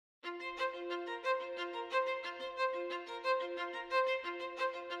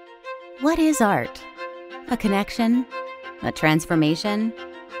What is art? A connection? A transformation?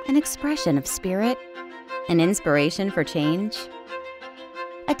 An expression of spirit? An inspiration for change?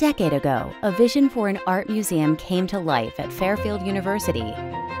 A decade ago, a vision for an art museum came to life at Fairfield University.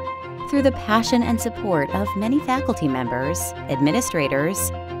 Through the passion and support of many faculty members,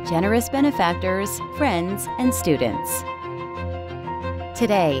 administrators, generous benefactors, friends, and students.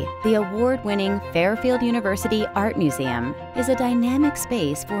 Today, the award-winning Fairfield University Art Museum is a dynamic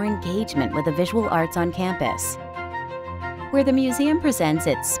space for engagement with the visual arts on campus, where the museum presents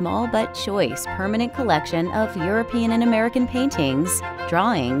its small but choice permanent collection of European and American paintings,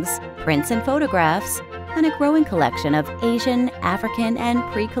 drawings, prints and photographs, and a growing collection of Asian, African, and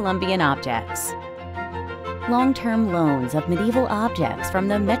pre-Columbian objects. Long-term loans of medieval objects from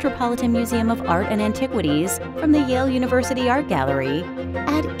the Metropolitan Museum of Art and Antiquities from the Yale University Art Gallery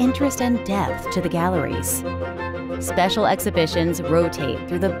add interest and depth to the galleries. Special exhibitions rotate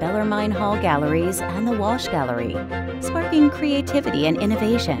through the Bellarmine Hall Galleries and the Walsh Gallery, sparking creativity and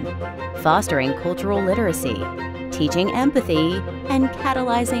innovation, fostering cultural literacy, teaching empathy, and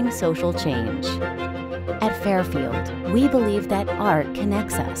catalyzing social change. At Fairfield, we believe that art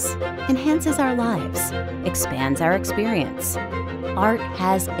connects us, enhances our lives, expands our experience. Art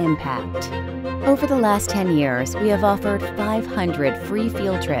has impact. Over the last 10 years, we have offered 500 free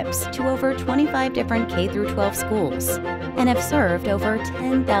field trips to over 25 different K-12 schools and have served over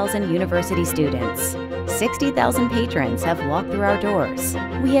 10,000 university students. 60,000 patrons have walked through our doors.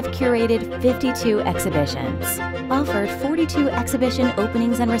 We have curated 52 exhibitions, offered 42 exhibition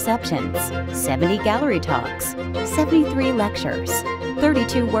openings and receptions, 70 gallery talks, 73 lectures,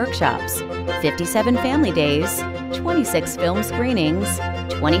 32 workshops, 57 family days, 26 film screenings,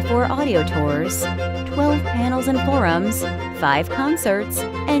 24 audio tours, 12 panels and forums, 5 concerts,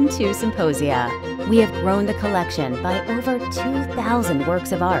 and 2 symposia. We have grown the collection by over 2,000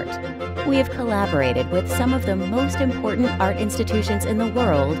 works of art. We have collaborated with some of the most important art institutions in the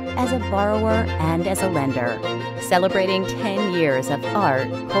world as a borrower and as a lender, celebrating 10 years of art,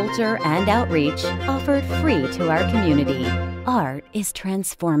 culture, and outreach offered free to our community. Art is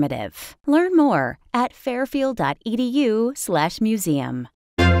transformative. Learn more at fairfield.edu/museum.